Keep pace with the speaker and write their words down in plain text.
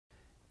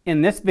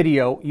In this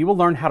video, you will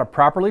learn how to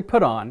properly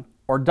put on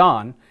or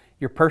don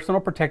your personal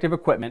protective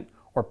equipment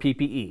or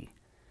PPE.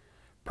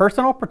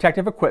 Personal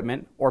protective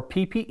equipment or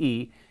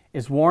PPE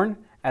is worn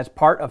as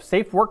part of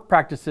safe work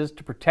practices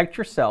to protect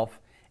yourself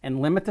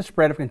and limit the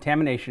spread of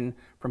contamination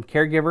from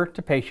caregiver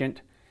to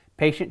patient,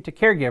 patient to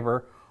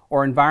caregiver,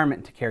 or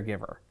environment to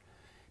caregiver.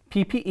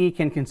 PPE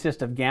can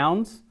consist of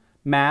gowns,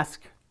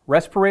 masks,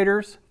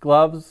 respirators,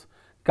 gloves,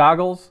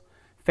 goggles,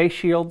 face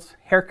shields,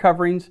 hair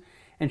coverings,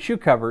 and shoe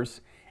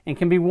covers, and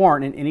can be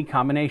worn in any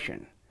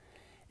combination.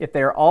 If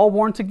they are all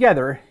worn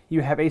together,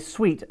 you have a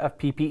suite of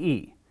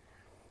PPE.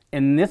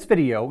 In this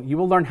video, you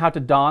will learn how to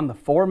don the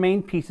four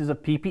main pieces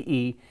of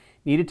PPE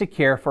needed to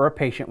care for a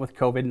patient with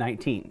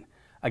COVID-19: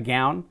 a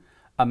gown,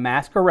 a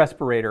mask or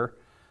respirator,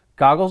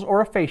 goggles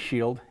or a face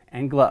shield,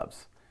 and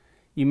gloves.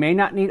 You may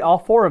not need all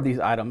four of these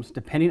items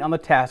depending on the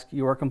task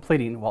you are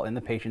completing while in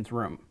the patient's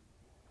room.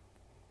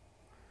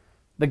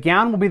 The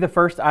gown will be the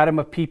first item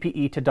of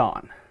PPE to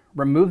don.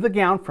 Remove the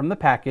gown from the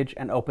package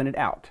and open it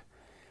out.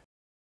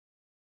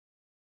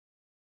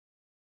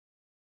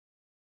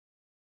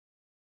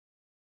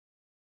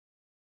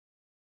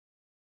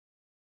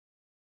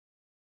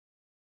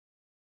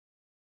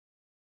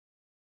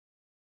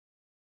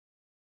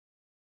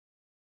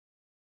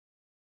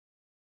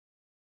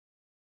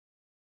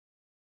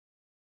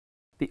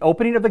 The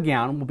opening of the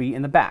gown will be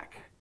in the back.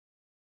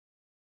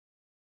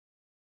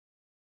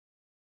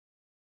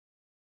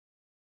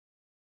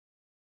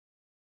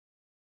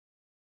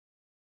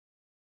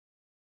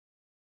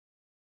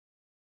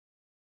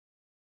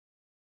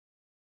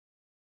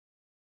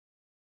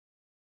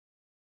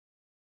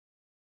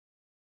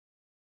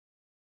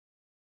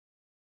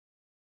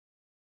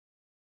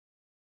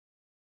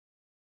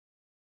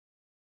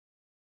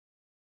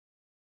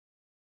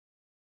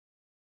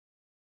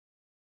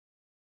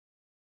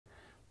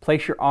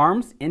 Place your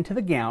arms into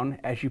the gown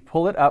as you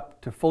pull it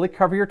up to fully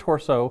cover your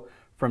torso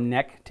from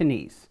neck to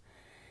knees.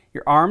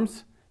 Your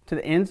arms to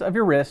the ends of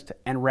your wrist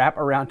and wrap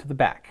around to the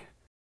back.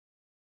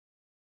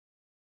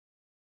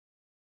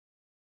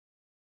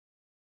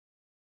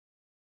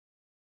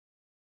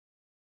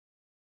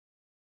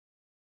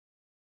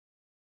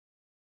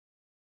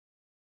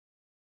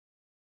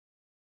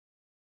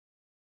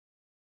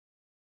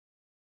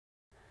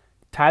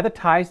 Tie the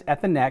ties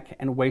at the neck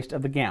and waist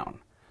of the gown.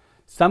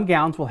 Some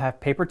gowns will have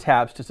paper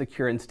tabs to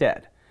secure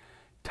instead.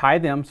 Tie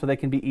them so they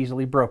can be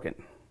easily broken.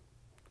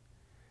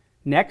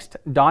 Next,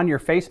 don your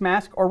face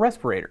mask or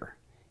respirator.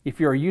 If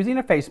you are using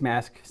a face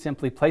mask,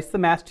 simply place the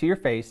mask to your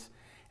face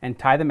and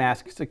tie the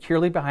mask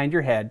securely behind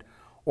your head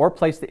or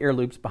place the ear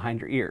loops behind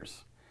your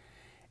ears.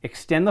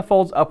 Extend the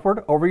folds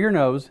upward over your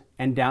nose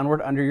and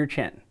downward under your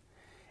chin.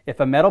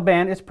 If a metal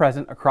band is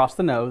present across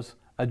the nose,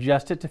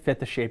 adjust it to fit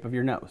the shape of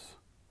your nose.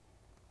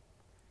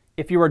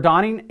 If you are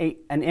donning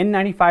an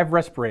N95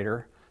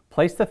 respirator,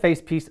 place the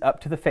face piece up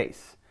to the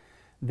face.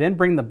 Then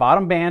bring the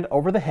bottom band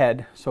over the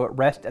head so it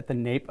rests at the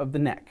nape of the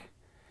neck.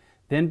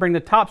 Then bring the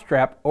top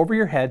strap over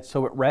your head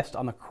so it rests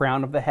on the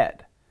crown of the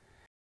head.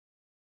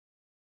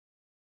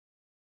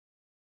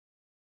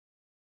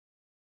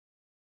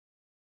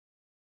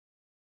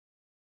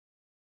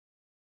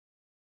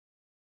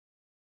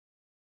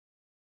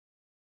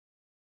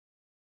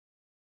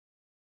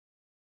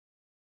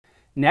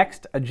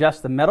 Next,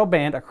 adjust the metal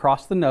band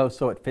across the nose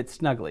so it fits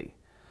snugly.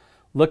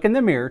 Look in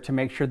the mirror to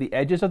make sure the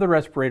edges of the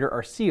respirator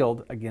are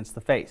sealed against the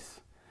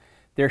face.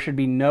 There should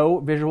be no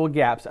visual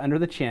gaps under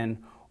the chin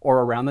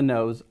or around the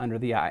nose under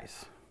the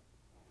eyes.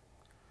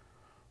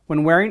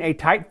 When wearing a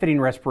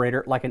tight-fitting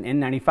respirator like an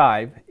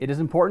N95, it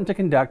is important to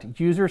conduct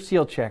user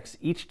seal checks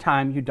each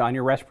time you don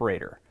your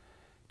respirator.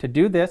 To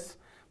do this,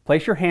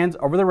 place your hands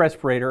over the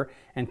respirator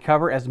and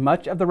cover as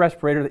much of the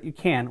respirator that you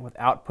can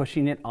without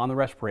pushing it on the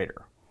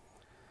respirator.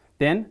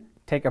 Then,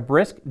 take a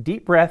brisk,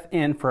 deep breath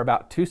in for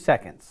about 2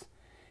 seconds.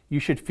 You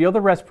should feel the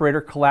respirator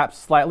collapse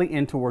slightly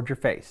in towards your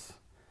face.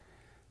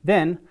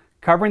 Then,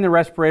 covering the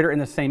respirator in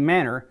the same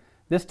manner,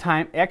 this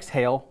time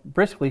exhale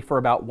briskly for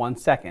about 1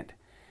 second.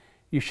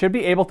 You should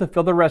be able to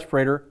feel the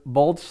respirator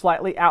bulge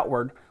slightly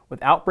outward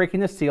without breaking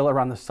the seal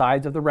around the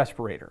sides of the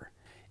respirator.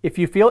 If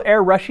you feel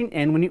air rushing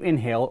in when you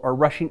inhale or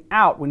rushing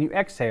out when you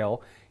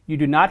exhale, you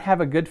do not have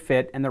a good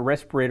fit and the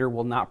respirator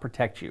will not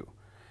protect you.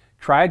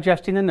 Try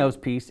adjusting the nose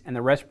piece and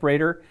the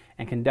respirator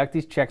and conduct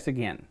these checks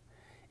again.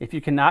 If you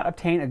cannot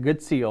obtain a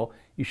good seal,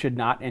 you should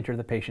not enter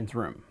the patient's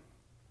room.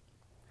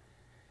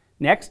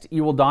 Next,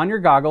 you will don your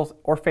goggles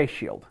or face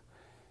shield.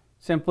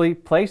 Simply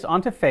place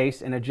onto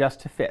face and adjust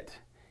to fit.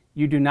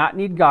 You do not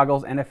need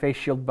goggles and a face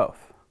shield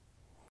both.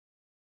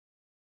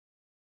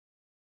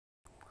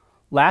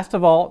 Last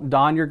of all,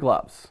 don your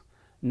gloves.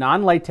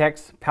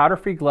 Non-latex,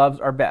 powder-free gloves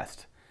are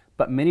best,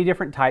 but many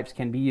different types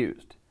can be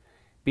used.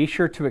 Be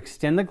sure to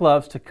extend the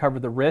gloves to cover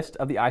the wrist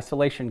of the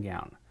isolation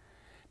gown.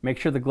 Make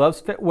sure the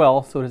gloves fit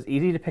well so it is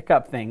easy to pick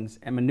up things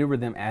and maneuver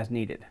them as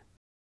needed.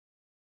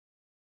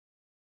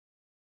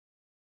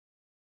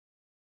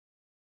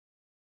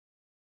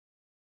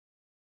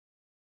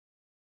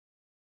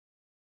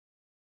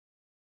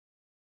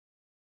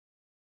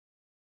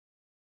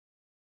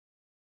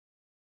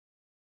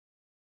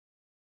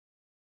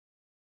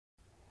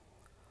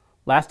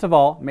 Last of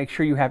all, make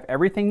sure you have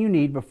everything you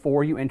need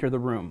before you enter the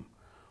room.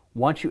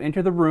 Once you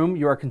enter the room,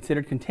 you are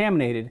considered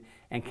contaminated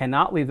and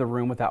cannot leave the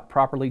room without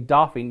properly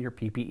doffing your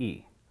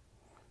PPE.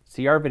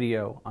 See our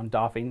video on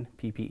doffing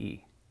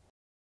PPE.